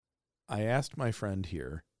I asked my friend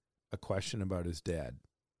here a question about his dad,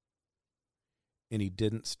 and he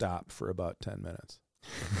didn't stop for about 10 minutes.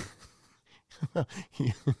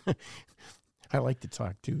 I like to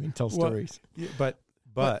talk too and tell stories.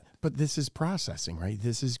 But this is processing, right?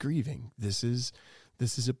 This is grieving. This is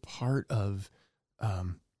a part of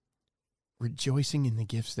rejoicing in the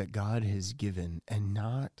gifts that God has given and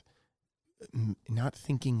not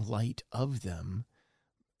thinking light of them,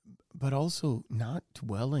 but also not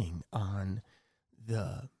dwelling on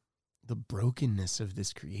the brokenness of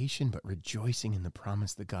this creation, but rejoicing in the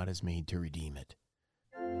promise that God has made to redeem it.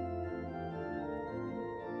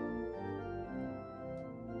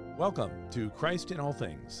 Welcome to Christ in All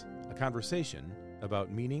Things, a conversation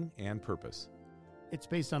about meaning and purpose. It's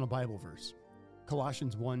based on a Bible verse,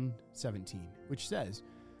 Colossians 1:17, which says,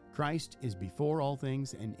 Christ is before all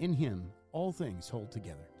things, and in him all things hold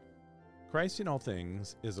together. Christ in All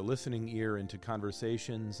Things is a listening ear into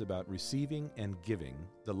conversations about receiving and giving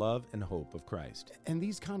the love and hope of Christ. And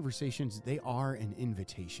these conversations, they are an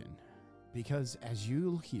invitation, because as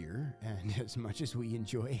you'll hear, and as much as we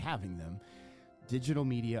enjoy having them, digital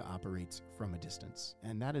media operates from a distance,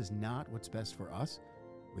 and that is not what's best for us,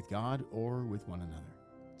 with God, or with one another.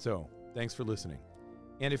 So, thanks for listening.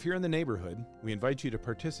 And if you're in the neighborhood, we invite you to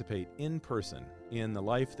participate in person in the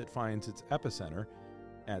life that finds its epicenter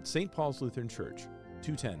at St. Paul's Lutheran Church,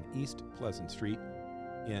 210 East Pleasant Street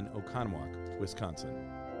in Oconomowoc, Wisconsin.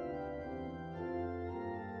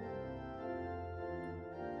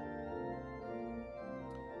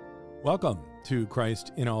 Welcome to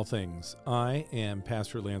Christ in All Things. I am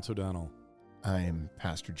Pastor Lance O'Donnell. I am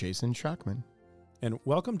Pastor Jason Schockman. And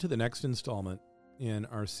welcome to the next installment in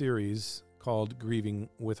our series called Grieving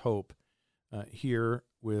with Hope, here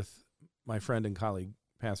with my friend and colleague,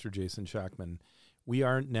 Pastor Jason Schockman. We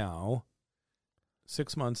are now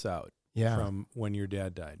 6 months out from when your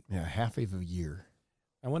dad died. Yeah, half of a year.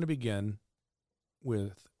 I want to begin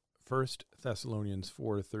with 1 Thessalonians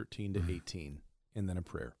 4:13 to 18, and then a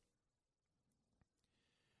prayer.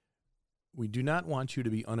 We do not want you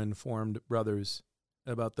to be uninformed, brothers,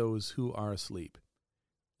 about those who are asleep,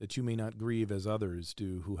 that you may not grieve as others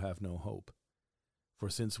do who have no hope.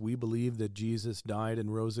 For since we believe that Jesus died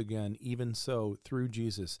and rose again, even so, through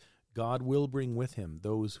Jesus, God will bring with him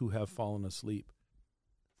those who have fallen asleep.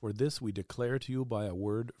 For this we declare to you by a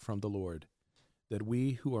word from the Lord, that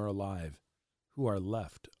we who are alive, who are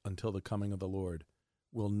left until the coming of the Lord,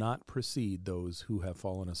 will not precede those who have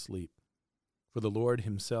fallen asleep. For the Lord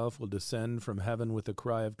himself will descend from heaven with a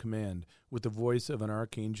cry of command, with the voice of an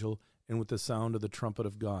archangel, and with the sound of the trumpet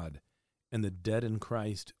of God, and the dead in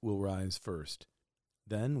Christ will rise first.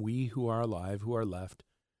 Then we who are alive, who are left,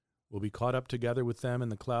 will be caught up together with them in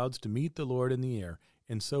the clouds to meet the Lord in the air,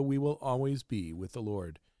 and so we will always be with the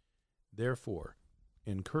Lord. Therefore,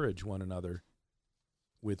 encourage one another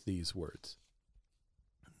with these words.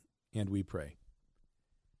 And we pray.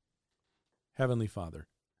 Heavenly Father,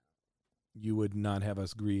 you would not have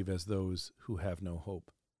us grieve as those who have no hope,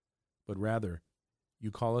 but rather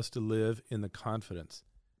you call us to live in the confidence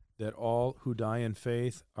that all who die in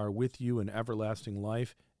faith are with you in everlasting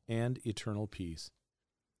life and eternal peace.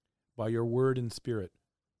 By your word and spirit,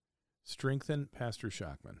 strengthen Pastor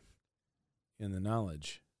Schockman in the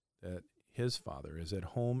knowledge that his Father is at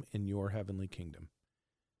home in your heavenly kingdom.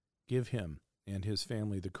 Give him and his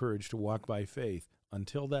family the courage to walk by faith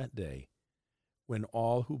until that day when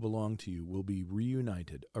all who belong to you will be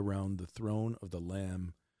reunited around the throne of the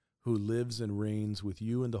Lamb who lives and reigns with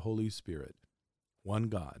you in the Holy Spirit, one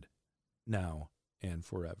God, now and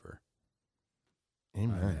forever.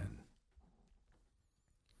 Amen.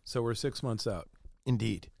 So we're 6 months out.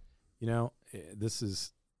 Indeed. You know, this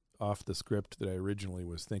is off the script that I originally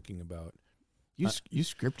was thinking about. You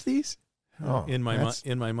script these? In my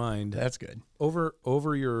mind. That's good.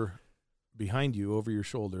 Behind you, over your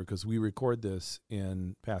shoulder, because we record this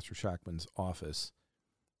in Pastor Schockman's office.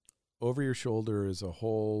 Over your shoulder is a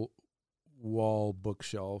whole wall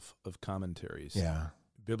bookshelf of commentaries. Yeah.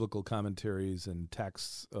 Biblical commentaries and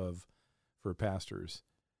texts for pastors.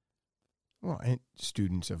 Well, and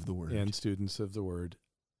students of the Word.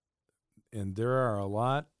 And there are a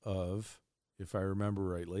lot of, if I remember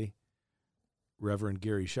rightly, Reverend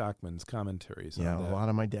Gary Schockman's commentaries. Yeah, on that. A lot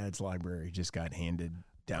of my dad's library just got handed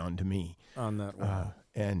down to me on that wall.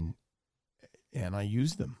 And I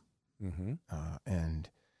use them. Mm-hmm.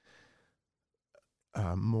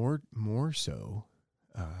 More so,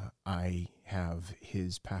 I have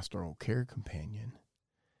his pastoral care companion,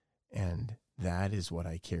 and that is what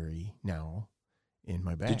I carry now in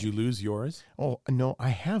my bag. Did you lose yours? Oh, no, I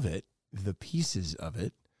have it, the pieces of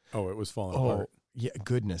it. Oh, it was falling apart. Yeah,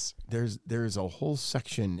 goodness. There's a whole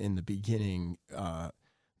section in the beginning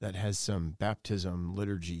that has some baptism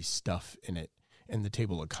liturgy stuff in it, and the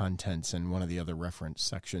table of contents and one of the other reference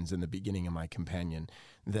sections in the beginning of my companion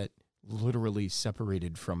that literally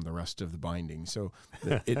separated from the rest of the binding. So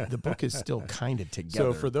the book is still kind of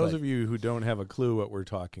together. So for those of you who don't have a clue what we're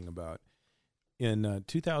talking about, in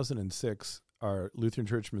 2006, our Lutheran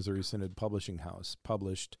Church Missouri Synod Publishing House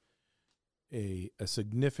published a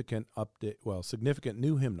significant significant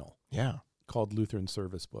new hymnal called Lutheran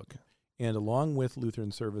Service Book. And along with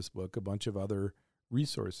Lutheran Service Book, a bunch of other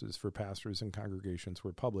resources for pastors and congregations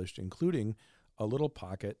were published, including a little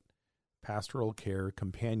pocket pastoral care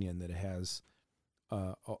companion that has,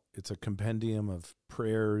 it's a compendium of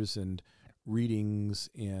prayers and readings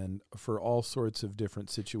and for all sorts of different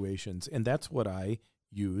situations. And that's what I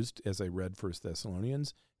used as I read 1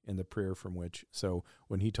 Thessalonians and the prayer from which. So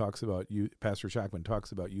when he talks about, Pastor Schockman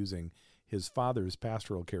talks about using his father's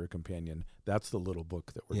pastoral care companion, that's the little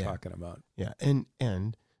book that we're talking about. Yeah, and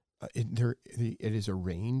it is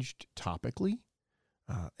arranged topically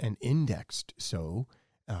and indexed so,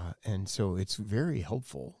 and so it's very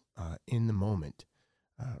helpful in the moment,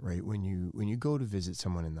 right? When you go to visit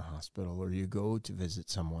someone in the hospital, or you go to visit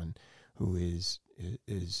someone who is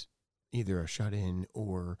either a shut-in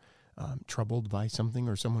or troubled by something,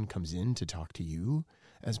 or someone comes in to talk to you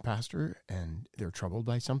as pastor and they're troubled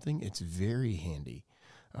by something, it's very handy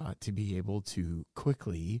to be able to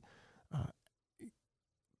quickly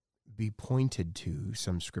be pointed to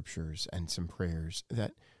some scriptures and some prayers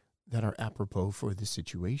that are apropos for the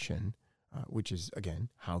situation, which is, again,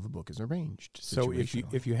 how the book is arranged. So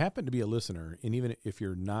if you happen to be a listener, and even if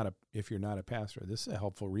you're not a pastor, this is a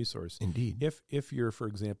helpful resource. Indeed. If you're, for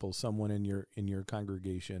example, someone in your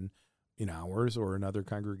congregation, in ours or another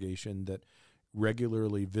congregation that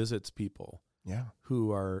regularly visits people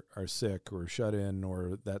who are sick or shut in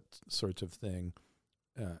or that sorts of thing,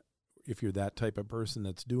 if you're that type of person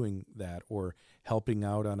that's doing that or helping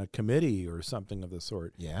out on a committee or something of the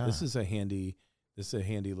sort, this is a handy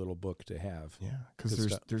little book to have. Yeah,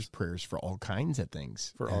 because there's prayers for all kinds of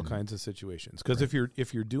things, for all kinds of situations. Because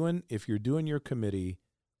if you're doing your committee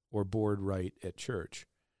or board right at church,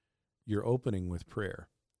 you're opening with prayer,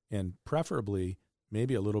 and preferably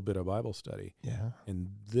maybe a little bit of Bible study. Yeah, and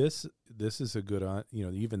this is a good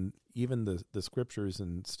even the scriptures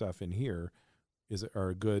and stuff in here are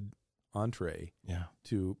a good entree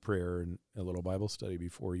to prayer and a little Bible study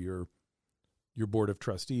before your board of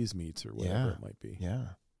trustees meets or whatever it might be. Yeah,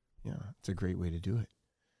 it's a great way to do it.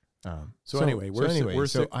 So anyway, we're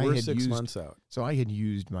 6 months out. So I had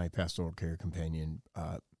used my pastoral care companion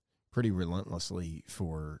pretty relentlessly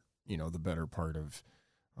for the better part of,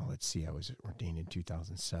 let's see, I was ordained in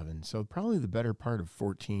 2007, so probably the better part of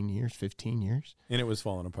 15 years. And it was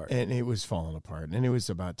falling apart. And it was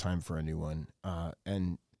about time for a new one.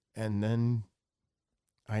 And then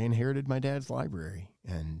I inherited my dad's library,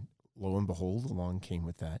 and lo and behold, along came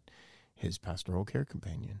with that his pastoral care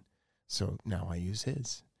companion. So now I use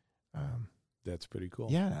his. That's pretty cool.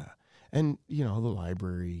 Yeah. And, the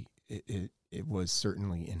library, it was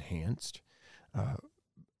certainly enhanced.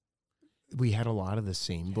 We had a lot of the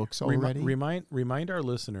same books already. Remind our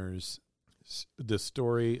listeners the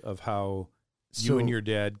story of how you and your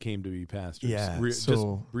dad came to be pastors. Yeah. Just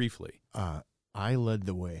briefly. I led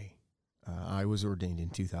the way. I was ordained in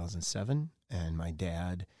 2007, and my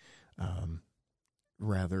dad,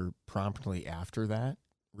 rather promptly after that,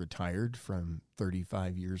 retired from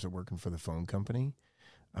 35 years of working for the phone company,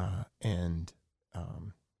 and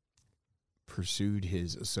pursued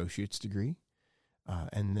his associate's degree,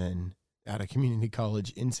 and then at a community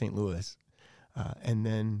college in St. Louis, and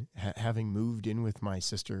then having moved in with my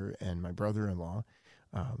sister and my brother-in-law.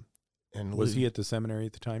 And was he at the seminary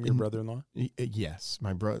at the time, your brother-in-law? Yes,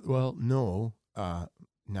 my brother. Well, no,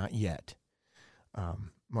 not yet.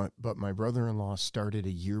 But my brother-in-law started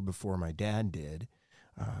a year before my dad did,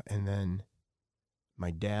 and then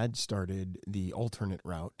my dad started the alternate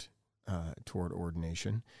route toward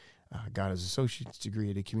ordination, got his associate's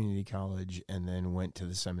degree at a community college, and then went to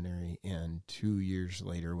the seminary, and 2 years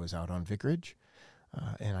later was out on vicarage.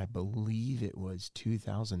 And I believe it was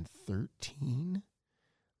 2013.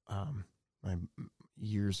 My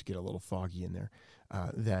years get a little foggy in there,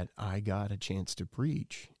 that I got a chance to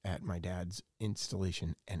preach at my dad's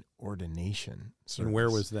installation and ordination service. And where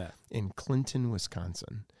was that? In Clinton,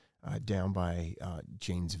 Wisconsin, down by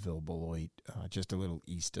Janesville, Beloit, just a little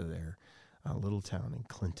east of there, a little town in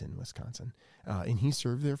Clinton, Wisconsin. And he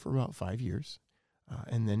served there for about 5 years,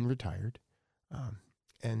 and then retired.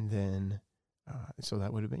 And then, so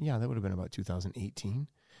that would have been about 2018.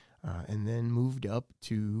 And then moved up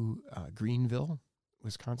to Greenville,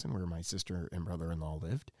 Wisconsin, where my sister and brother-in-law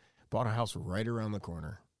lived. Bought a house right around the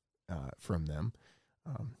corner from them.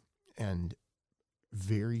 And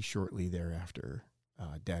very shortly thereafter,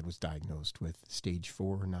 Dad was diagnosed with stage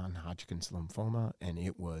 4 non-Hodgkin's lymphoma, and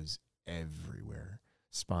it was everywhere.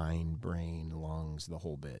 Spine, brain, lungs, the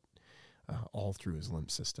whole bit, all through his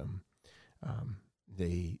lymph system.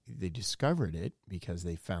 They discovered it because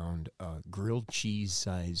they found a grilled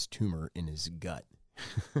cheese-sized tumor in his gut.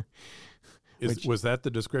 Was that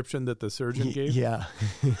the description that the surgeon gave? Yeah.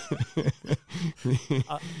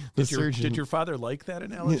 Did your father like that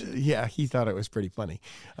analogy? Yeah, he thought it was pretty funny.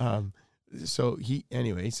 So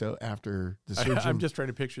after the surgeon... I'm just trying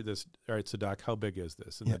to picture this. All right, so Doc, how big is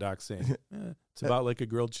this? And the doc's saying, it's about like a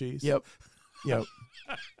grilled cheese. Yep.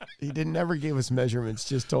 He never gave us measurements,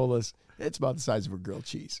 just told us it's about the size of a grilled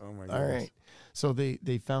cheese. Oh, my goodness. All right. So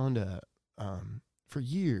they found for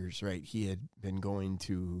years, right, he had been going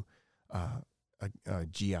to a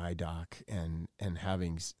GI doc and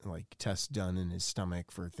having like tests done in his stomach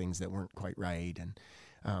for things that weren't quite right. And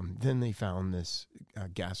then they found this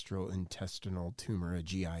gastrointestinal tumor, a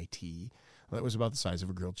GIT, that was about the size of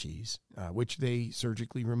a grilled cheese, which they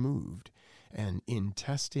surgically removed. And in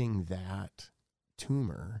testing that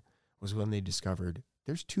tumor was when they discovered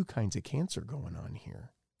there's 2 kinds of cancer going on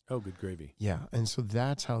here. Oh, good gravy. Yeah. And so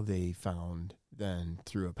that's how they found then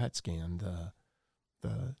through a PET scan the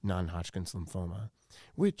non-Hodgkin's lymphoma,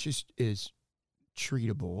 which is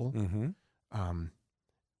treatable. Mm-hmm.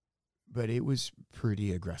 But it was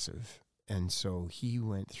pretty aggressive. And so he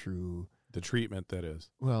went through the treatment, that is.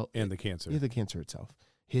 Well, and the cancer. Yeah, the cancer itself.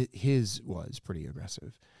 His was pretty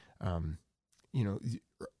aggressive.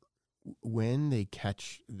 When they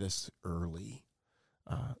catch this early,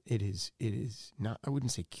 it is not, I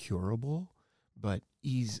wouldn't say curable, but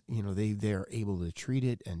they're able to treat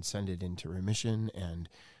it and send it into remission, and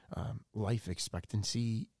life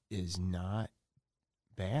expectancy is not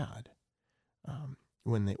bad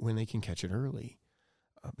when they can catch it early.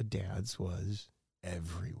 But Dad's was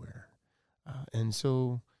everywhere, and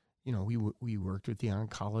so we worked with the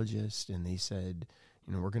oncologist, and they said,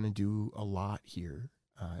 we're going to do a lot here,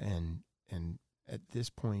 and at this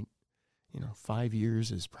point, 5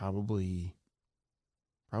 years is probably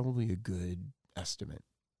a good estimate.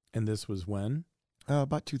 And this was when?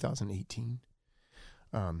 About 2018.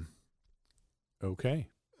 Okay.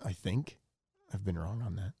 I think. I've been wrong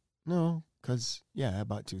on that. No, because,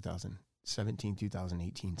 about 2017,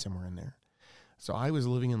 2018, somewhere in there. So I was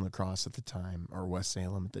living in La Crosse at the time, or West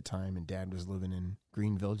Salem at the time, and Dad was living in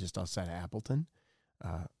Greenville, just outside of Appleton,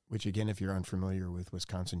 which, again, if you're unfamiliar with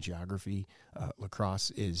Wisconsin geography, La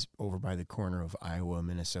Crosse is over by the corner of Iowa,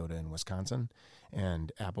 Minnesota, and Wisconsin.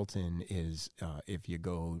 And Appleton is, if you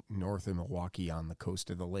go north of Milwaukee on the coast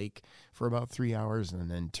of the lake for about 3 hours, and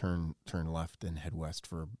then turn left and head west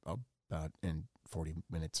for about in 40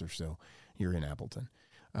 minutes or so, you're in Appleton.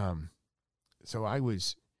 So I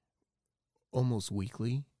was almost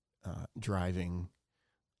weekly driving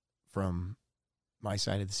from my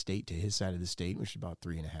side of the state to his side of the state, which is about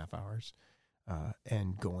 3.5 hours,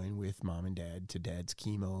 and going with Mom and Dad to Dad's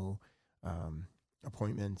chemo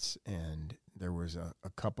appointments. And there was a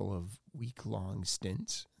couple of week-long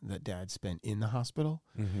stints that Dad spent in the hospital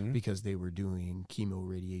because they were doing chemo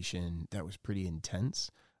radiation that was pretty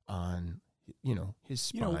intense on his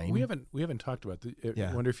spine. We haven't talked about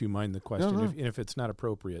I wonder if you mind the question. No. If it's not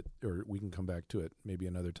appropriate, or we can come back to it maybe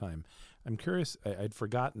another time. I'm curious. I'd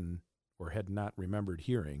forgotten or had not remembered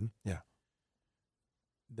hearing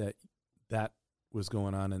that was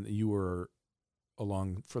going on, and you were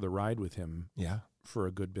along for the ride with him for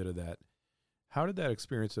a good bit of that. How did that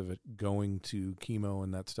experience of it going to chemo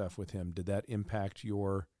and that stuff with him, did that impact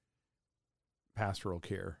your pastoral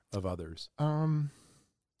care of others?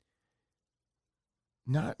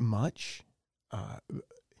 Not much. And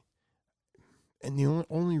the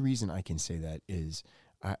only reason I can say that is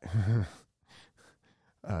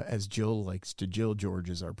as Jill George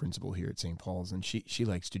is our principal here at St. Paul's, and she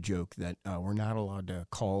likes to joke that we're not allowed to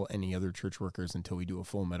call any other church workers until we do a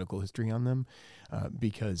full medical history on them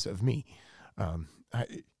because of me.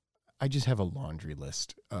 I just have a laundry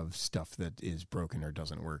list of stuff that is broken or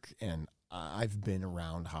doesn't work, and I've been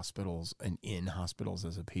around hospitals and in hospitals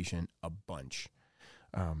as a patient a bunch.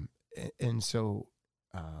 And so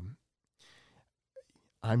I'm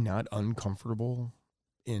not uncomfortable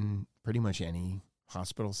in pretty much any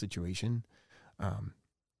hospital situation,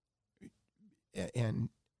 and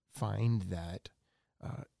find that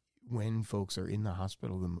when folks are in the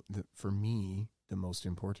hospital, for me, the most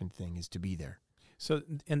important thing is to be there. So,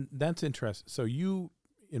 and that's interesting. So you,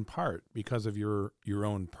 in part, because of your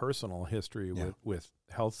own personal history with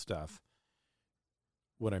health stuff,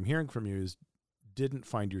 what I'm hearing from you is didn't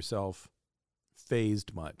find yourself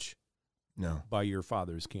fazed much No. by your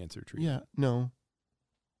father's cancer treatment. Yeah.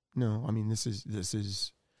 No. I mean, this is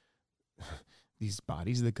these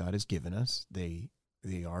bodies that God has given us. They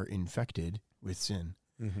are infected with sin,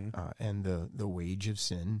 Mm-hmm. and the wage of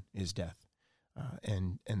sin is death.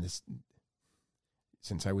 And this,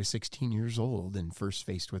 since I was 16 years old and first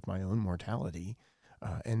faced with my own mortality,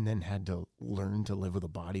 and then had to learn to live with a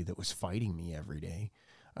body that was fighting me every day,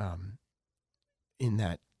 in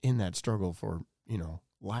that struggle for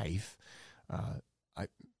life,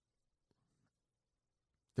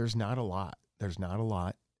 there's not a lot. There's not a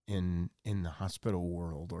lot in the hospital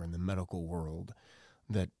world or in the medical world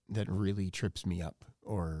that really trips me up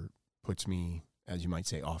or puts me, as you might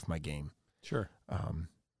say, off my game. Sure.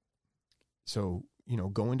 So,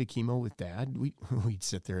 going to chemo with Dad, we'd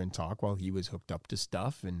sit there and talk while he was hooked up to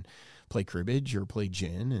stuff and play cribbage or play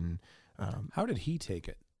gin. And how did he take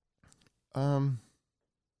it? Kind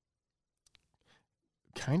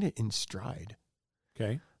of in stride.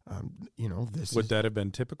 Okay. This Would that have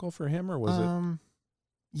been typical for him, or was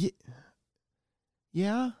it?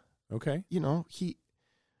 Yeah. Okay. He,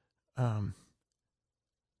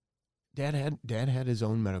 Dad had his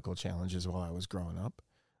own medical challenges while I was growing up,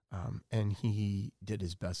 and he did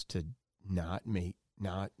his best to not make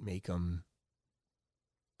them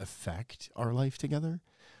affect our life together.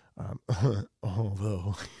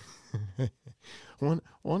 Although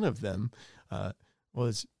one of them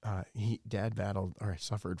was Dad battled or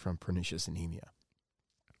suffered from pernicious anemia,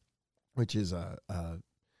 which is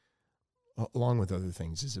along with other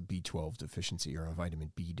things, is a B12 deficiency or a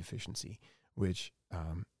vitamin B deficiency, which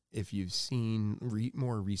if you've seen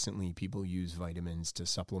more recently, people use vitamins to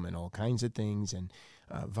supplement all kinds of things. And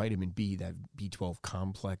vitamin B, that B12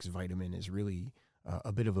 complex vitamin, is really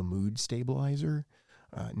a bit of a mood stabilizer.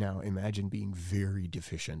 Now, imagine being very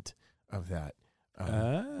deficient of that.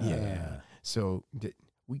 Yeah. So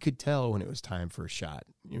we could tell when it was time for a shot.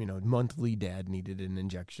 Monthly, Dad needed an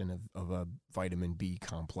injection of a vitamin B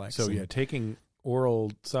complex. So, taking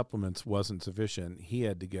oral supplements wasn't sufficient. He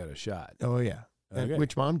had to get a shot. Oh, yeah. Okay.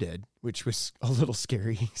 Which Mom did, which was a little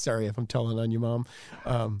scary. Sorry if I'm telling on you, Mom.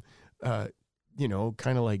 Kind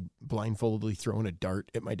of like blindfoldedly throwing a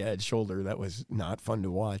dart at my dad's shoulder. That was not fun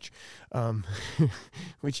to watch.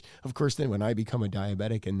 Which, of course, then when I become a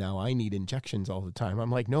diabetic and now I need injections all the time,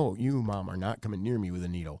 I'm like, no, you, Mom, are not coming near me with a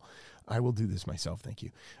needle. I will do this myself. Thank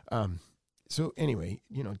you. So anyway,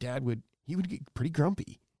 Dad would get pretty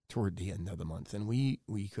grumpy toward the end of the month, and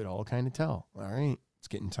we could all kind of tell, all right, it's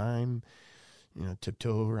getting time,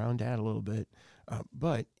 tiptoe around Dad a little bit.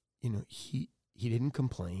 But he didn't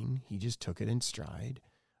complain. He just took it in stride.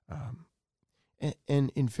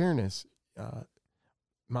 And in fairness,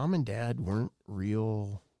 Mom and Dad weren't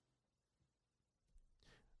real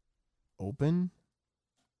open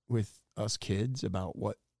with us kids about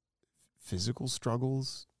what physical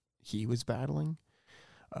struggles he was battling.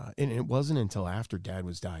 And it wasn't until after Dad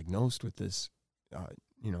was diagnosed with this,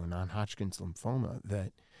 non-Hodgkin's lymphoma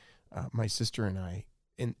that my sister and I,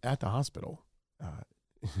 at the hospital,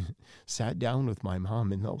 sat down with my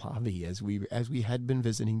mom in the lobby as we had been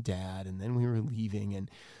visiting Dad, and then we were leaving, and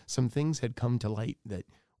some things had come to light that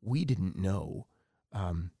we didn't know.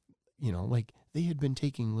 Like they had been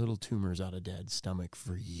taking little tumors out of Dad's stomach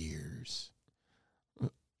for years.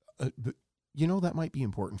 But that might be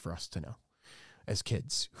important for us to know as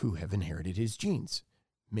kids who have inherited his genes,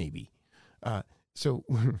 maybe. So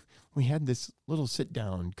we had this little sit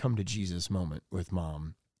down, come to Jesus moment with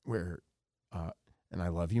Mom where, and I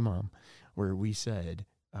love you, Mom, where we said,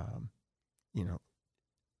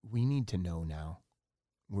 we need to know now.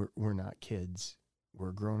 We're not kids.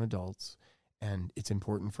 We're grown adults, and it's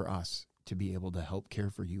important for us to be able to help care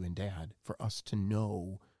for you and Dad, for us to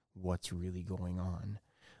know what's really going on.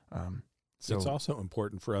 So it's also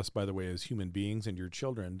important for us, by the way, as human beings and your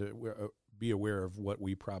children, to be aware of what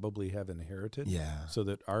we probably have inherited. Yeah. So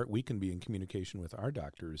that we can be in communication with our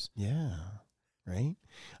doctors. Yeah. Right.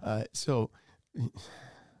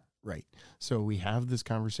 Right. So we have this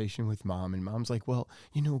conversation with Mom, and Mom's like, well,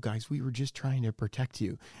 guys, we were just trying to protect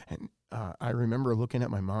you. And I remember looking at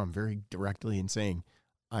my mom very directly and saying,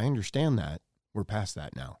 I understand that. We're past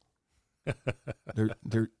that now.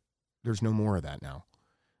 There's no more of that now.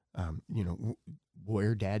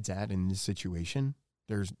 Where Dad's at in this situation,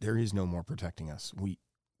 there is no more protecting us. We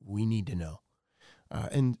need to know.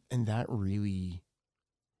 And that really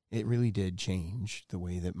did change the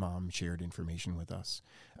way that Mom shared information with us.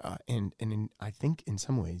 I think in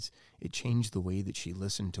some ways it changed the way that she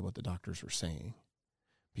listened to what the doctors were saying,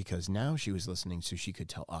 because now she was listening so she could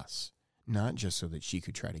tell us, not just so that she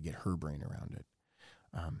could try to get her brain around it.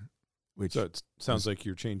 So it sounds like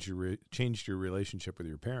you changed your relationship with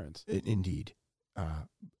your parents. Indeed.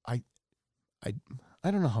 I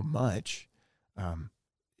don't know how much,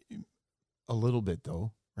 a little bit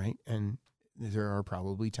though, right? And there are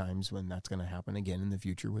probably times when that's going to happen again in the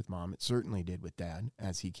future with Mom. It certainly did with Dad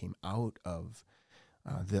as he came out of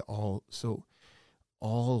all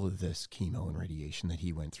of this chemo and radiation that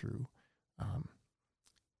he went through.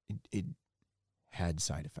 It had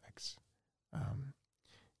side effects.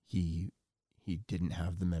 He didn't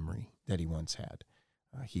have the memory that he once had.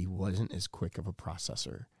 He wasn't as quick of a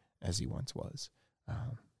processor as he once was.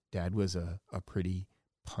 Dad was a pretty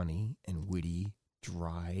punny and witty,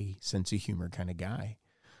 dry sense of humor kind of guy.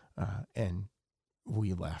 And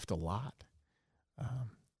we laughed a lot.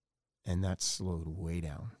 And that slowed way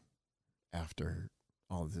down after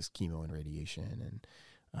all of this chemo and radiation.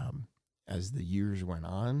 And as the years went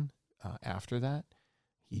on after that,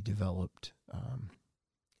 he developed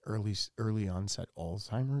early onset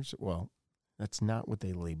Alzheimer's. Well, that's not what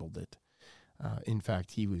they labeled it. In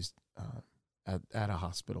fact, he was at a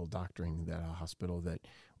hospital, doctoring at a hospital that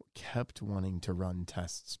kept wanting to run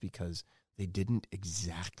tests because they didn't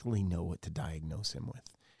exactly know what to diagnose him with.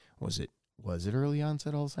 Was it early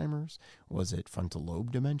onset Alzheimer's? Was it frontal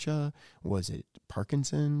lobe dementia? Was it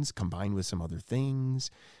Parkinson's combined with some other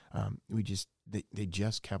things? They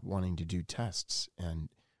just kept wanting to do tests. And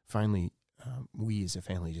finally, we as a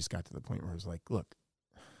family just got to the point where it was like, look,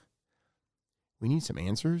 we need some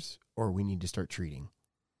answers or we need to start treating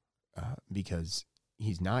because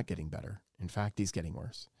he's not getting better. In fact, he's getting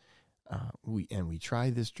worse. We try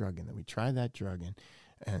this drug and then we try that drug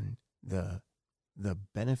and the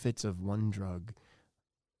benefits of one drug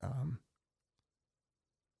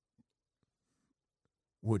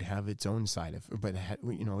would have its own side effects, but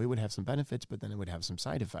it would have some benefits, but then it would have some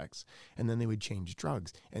side effects, and then they would change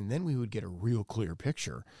drugs, and then we would get a real clear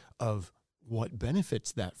picture of what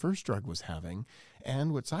benefits that first drug was having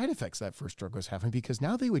and what side effects that first drug was having, because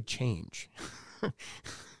now they would change.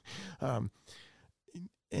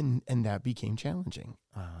 And that became challenging.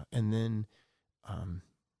 And then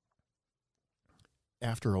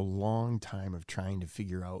after a long time of trying to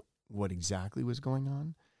figure out what exactly was going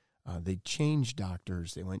on, they changed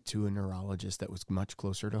doctors. They went to a neurologist that was much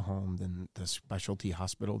closer to home than the specialty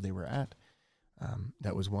hospital they were at,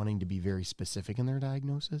 that was wanting to be very specific in their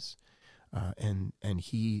diagnosis. And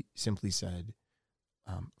he simply said,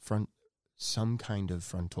 some kind of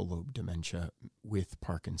frontal lobe dementia with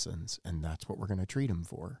Parkinson's, and that's what we're going to treat him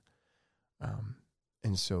for.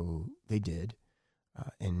 And so they did.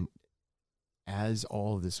 And as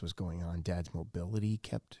all of this was going on, Dad's mobility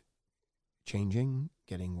kept changing,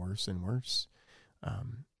 getting worse and worse.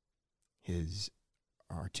 His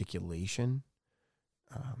articulation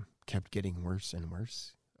kept getting worse and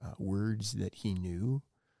worse. Words that he knew,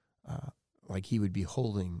 like he would be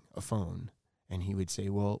holding a phone and he would say,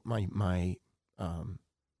 well,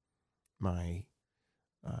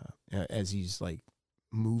 as he's like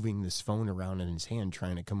moving this phone around in his hand,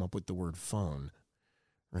 trying to come up with the word phone,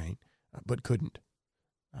 right? But couldn't.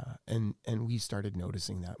 And we started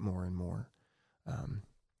noticing that more and more.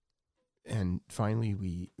 And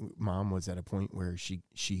finally Mom was at a point where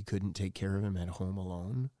she couldn't take care of him at home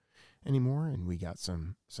alone anymore. And we got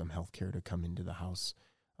some health care to come into the house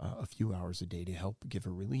a few hours a day to help give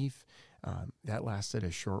her relief. That lasted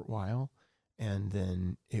a short while. And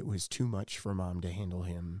then it was too much for Mom to handle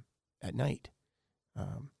him at night.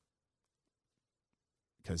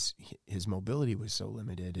 Because his mobility was so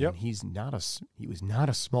limited, and he was not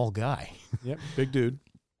a small guy. Yep, big dude.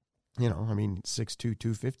 6'2",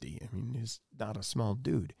 250. He's not a small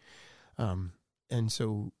dude. And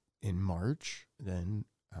so in March, then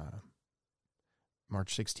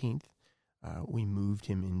March 16th, we moved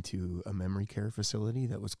him into a memory care facility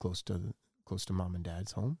that was close to Mom and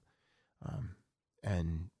Dad's home,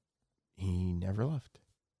 and he never left.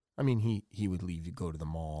 He would leave to go to the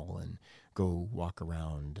mall and go walk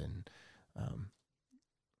around, and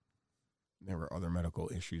there were other medical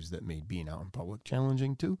issues that made being out in public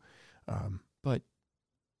challenging too. But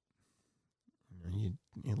you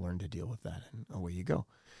learn to deal with that, and away you go.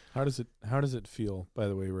 How does it feel, by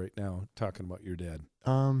the way, right now, talking about your dad?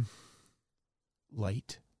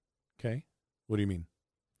 Light. Okay. What do you mean?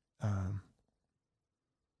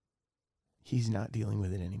 He's not dealing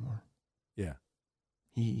with it anymore. Yeah.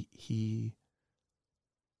 He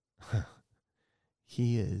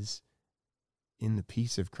is in the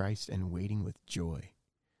peace of Christ and waiting with joy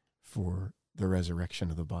for the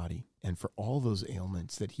resurrection of the body and for all those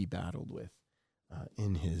ailments that he battled with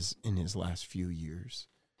in his last few years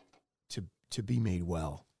to be made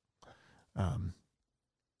well.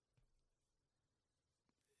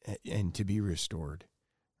 and to be restored,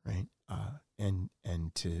 right? And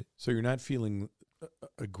to So you're not feeling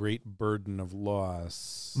a great burden of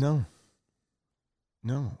loss.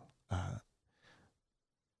 no.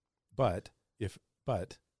 But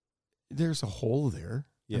There's a hole there.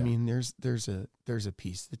 Yeah. I mean, there's a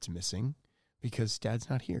piece that's missing because Dad's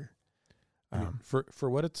not here. I mean, for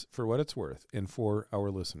what it's worth, and for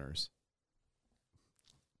our listeners,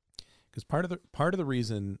 because part of the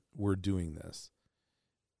reason we're doing this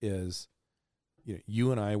is,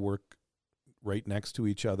 you and I work right next to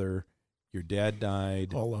each other. Your dad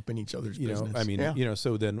died. All up in each other's business. I mean, Yeah.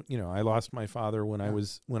 So then, I lost my father when I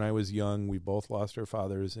was young. We both lost our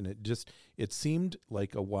fathers, and it seemed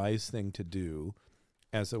like a wise thing to do,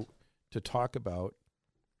 to talk about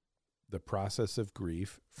the process of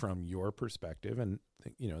grief from your perspective, and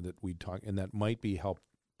that we talk, and that might be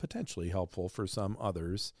potentially helpful for some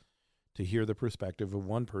others to hear the perspective of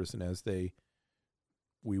one person as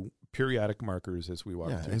we periodic markers as we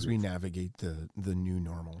walk through as we grief. navigate the new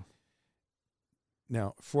normal.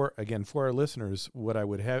 Now, for our listeners, what I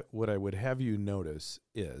would have you notice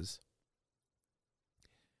is,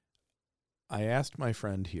 I asked my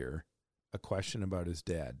friend here a question about his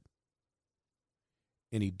dad,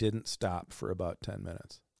 and he didn't stop for about 10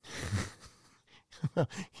 minutes.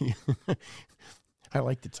 I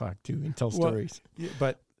like to talk too and tell stories. Yeah,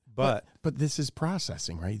 but this is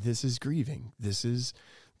processing, right? This is grieving. This is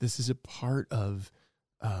a part of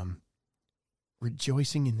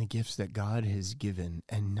rejoicing in the gifts that God has given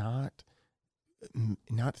and not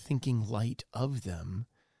thinking light of them,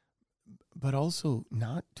 but also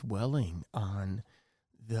not dwelling on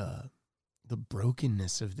the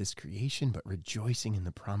brokenness of this creation, but rejoicing in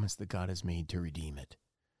the promise that God has made to redeem it,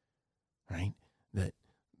 right? That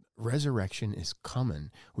resurrection is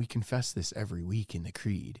coming. We confess this every week in the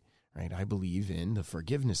Creed, right? I believe in the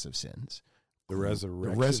forgiveness of sins, the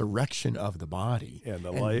resurrection of the body, and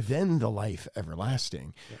life, then the life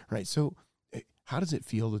everlasting, right? So how does it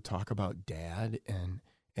feel to talk about Dad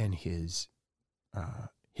and his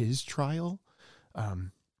trial?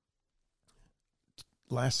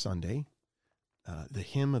 Last Sunday, the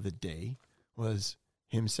hymn of the day was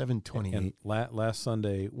hymn 728. And last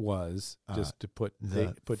Sunday was, just to put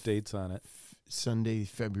dates on it, Sunday,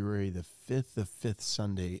 February the 5th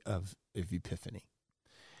Sunday of Epiphany.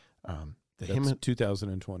 That's hymn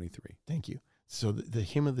 2023. Thank you. So the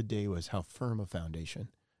hymn of the day was How Firm a Foundation,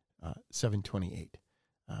 728,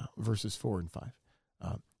 verses 4 and 5.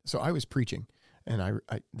 So I was preaching, and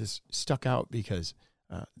I this stuck out because,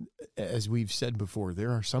 as we've said before, there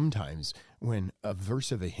are some times when a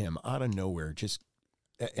verse of a hymn out of nowhere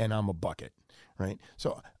and I'm a bucket, right?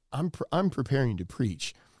 So I'm preparing to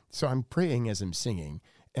preach, so I'm praying as I'm singing,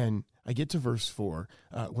 and I get to verse 4,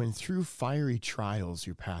 when through fiery trials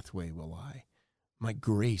your pathway will lie, my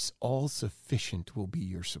grace all sufficient will be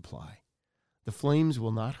your supply. The flames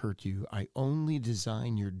will not hurt you, I only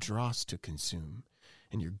design your dross to consume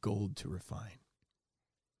and your gold to refine.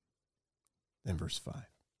 Then verse 5,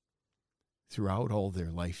 throughout all their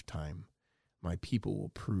lifetime, my people will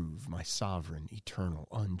prove my sovereign, eternal,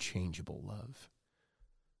 unchangeable love.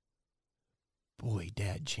 Boy,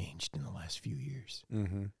 Dad changed in the last few years.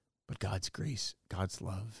 Mm-hmm. But God's grace, God's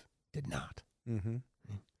love did not. Mm-hmm.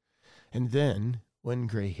 And then, when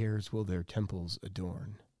gray hairs will their temples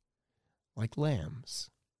adorn, like lambs,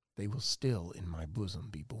 they will still in my bosom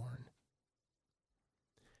be born.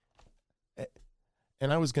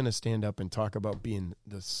 And I was going to stand up and talk about being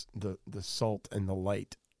the salt and the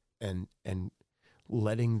light and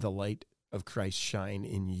letting the light of Christ shine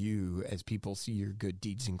in you as people see your good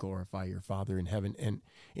deeds and glorify your Father in heaven. And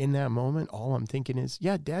in that moment, all I'm thinking is,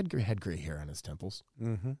 yeah, Dad had gray hair on his temples.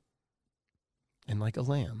 Mm-hmm. And like a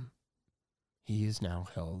lamb, he is now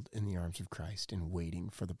held in the arms of Christ and waiting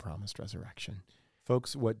for the promised resurrection.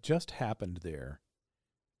 Folks, what just happened there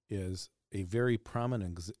is a very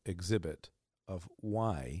prominent exhibit of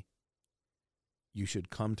why you should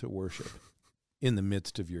come to worship in the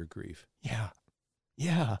midst of your grief. Yeah.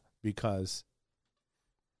 Yeah. Because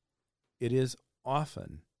it is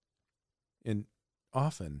often in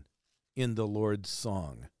the Lord's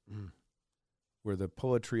song, where the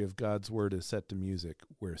poetry of God's word is set to music,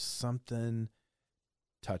 where something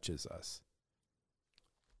touches us.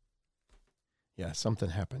 Yeah,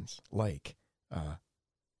 something happens, like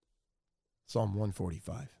Psalm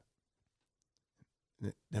 145.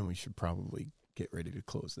 Then we should probably get ready to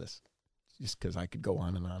close this, just because I could go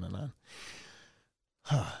on and on and on.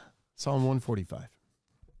 Psalm 145,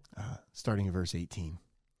 starting in verse 18.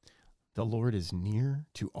 The Lord is near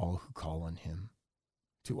to all who call on him,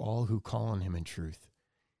 to all who call on him in truth.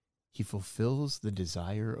 He fulfills the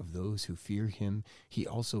desire of those who fear him. He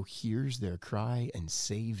also hears their cry and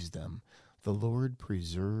saves them. The Lord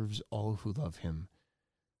preserves all who love him,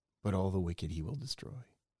 but all the wicked he will destroy.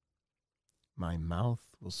 My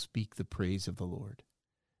mouth will speak the praise of the Lord,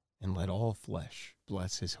 and let all flesh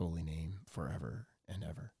bless his holy name forever and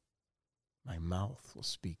ever. My mouth will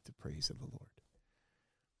speak the praise of the Lord.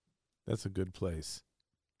 That's a good place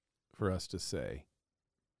for us to say,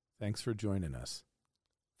 thanks for joining us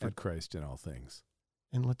at Christ in All Things.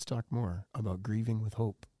 And let's talk more about grieving with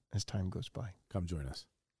hope as time goes by. Come join us.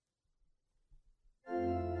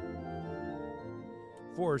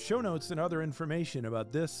 For show notes and other information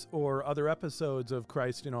about this or other episodes of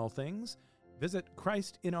Christ in All Things, visit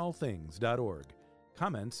christinallthings.org.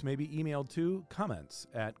 Comments may be emailed to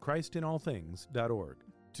comments@christinallthings.org.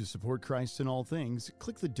 To support Christ in All Things,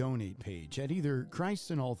 click the donate page at either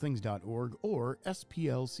christinallthings.org or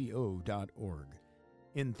splco.org.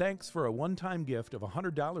 In thanks for a one-time gift of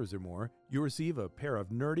 $100 or more, you receive a pair of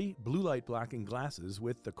nerdy blue light blocking glasses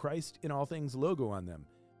with the Christ in All Things logo on them.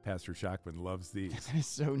 Pastor Schockman loves these. That is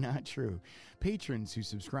so not true. Patrons who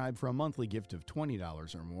subscribe for a monthly gift of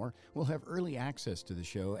 $20 or more will have early access to the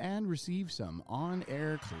show and receive some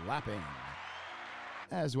on-air clapping,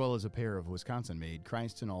 as well as a pair of Wisconsin-made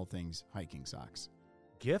Christ in All Things hiking socks.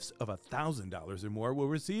 Gifts of $1,000 or more will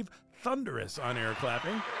receive thunderous on-air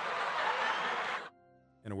clapping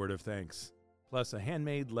and a word of thanks, plus a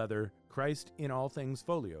handmade leather Christ in All Things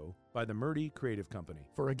folio by the Murdy Creative Company.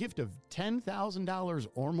 For a gift of $10,000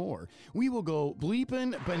 or more, we will go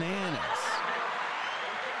bleepin' bananas.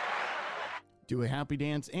 Do a happy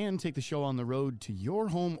dance and take the show on the road to your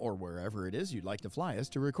home or wherever it is you'd like to fly us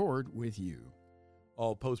to record with you.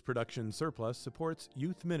 All post-production surplus supports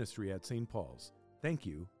youth ministry at St. Paul's. Thank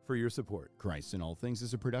you for your support. Christ in All Things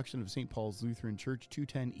is a production of St. Paul's Lutheran Church,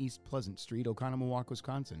 210 East Pleasant Street, Oconomowoc,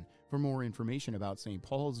 Wisconsin. For more information about St.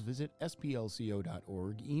 Paul's, visit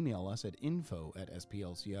splco.org, email us at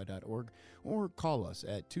info@splco.org, or call us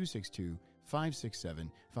at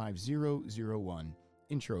 262-567-5001.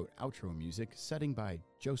 Intro, outro music, setting by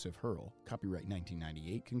Joseph Hurl. Copyright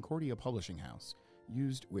 1998, Concordia Publishing House.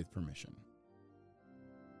 Used with permission.